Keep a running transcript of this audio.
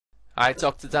Hi,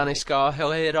 Dr. Danny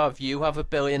Scarhill here of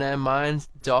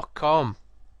YouHaveABillionaireMind.com.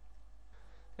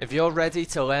 If you're ready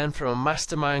to learn from a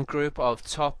mastermind group of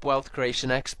top wealth creation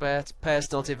experts,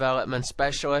 personal development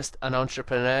specialists, and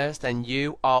entrepreneurs, then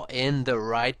you are in the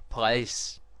right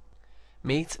place.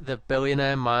 Meet the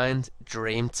Billionaire Mind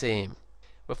Dream Team.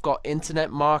 We've got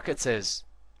internet marketers.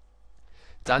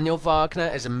 Daniel Wagner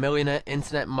is a millionaire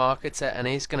internet marketer, and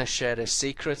he's going to share the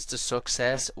secrets to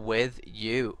success with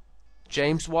you.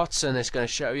 James Watson is going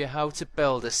to show you how to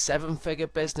build a 7-figure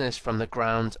business from the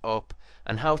ground up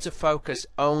and how to focus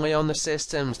only on the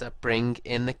systems that bring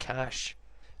in the cash.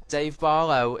 Dave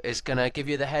Barlow is going to give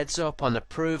you the heads up on the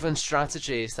proven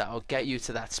strategies that will get you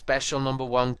to that special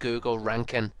 #1 Google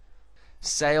ranking.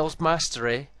 Sales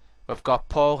Mastery, we've got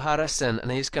Paul Harrison, and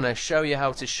he's going to show you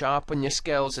how to sharpen your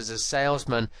skills as a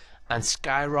salesman and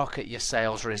skyrocket your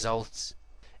sales results.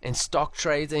 In stock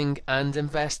trading and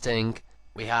investing,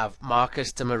 we have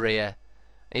Marcus de Maria.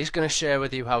 He's going to share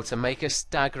with you how to make a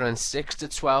staggering 6 to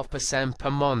 12%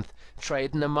 per month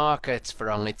trading the markets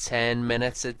for only 10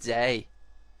 minutes a day.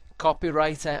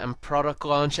 Copywriter and product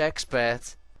launch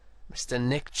expert Mr.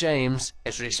 Nick James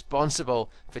is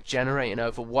responsible for generating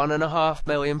over £1.5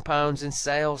 million in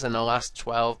sales in the last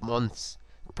 12 months.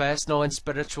 Personal and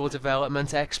spiritual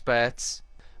development experts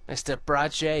Mr.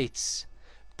 Brad Yates.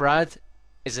 Brad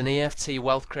is an EFT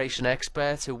wealth creation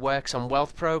expert who works on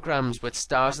wealth programs with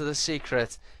stars of The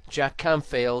Secret, Jack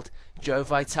Canfield, Joe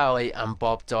Vitale, and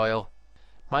Bob Doyle.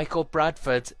 Michael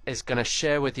Bradford is going to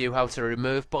share with you how to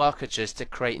remove blockages to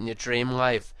creating your dream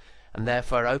life and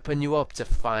therefore open you up to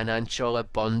financial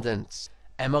abundance.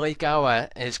 Emily Gower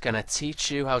is going to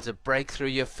teach you how to break through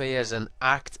your fears and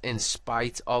act in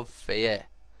spite of fear.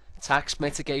 Tax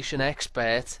mitigation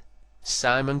expert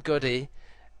Simon Goody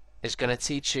is going to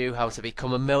teach you how to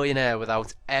become a millionaire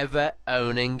without ever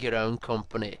owning your own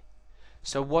company.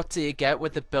 So what do you get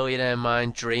with the Billionaire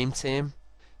Mind Dream Team?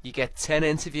 You get 10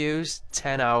 interviews,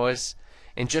 10 hours.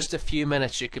 In just a few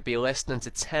minutes you could be listening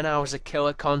to 10 hours of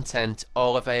killer content,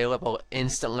 all available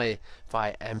instantly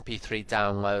via MP3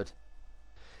 download.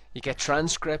 You get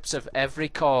transcripts of every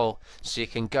call so you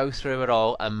can go through it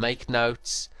all and make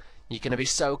notes. You're going to be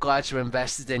so glad you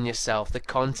invested in yourself. The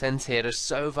content here is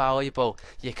so valuable,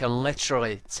 you can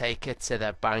literally take it to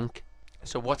the bank.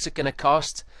 So what's it going to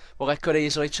cost? Well, I could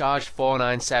easily charge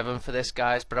 $497 for this,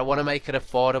 guys, but I want to make it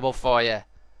affordable for you.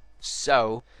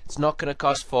 So it's not going to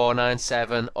cost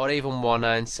 $497 or even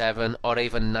 $197 or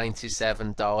even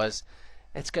 $97.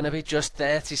 It's going to be just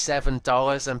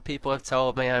 $37, and people have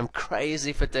told me I'm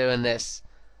crazy for doing this.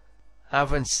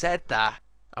 Having said that,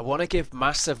 I want to give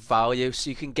massive value, so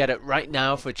you can get it right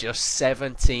now for just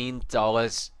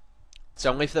 $17. It's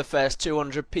only for the first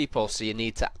 200 people, so you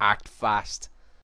need to act fast.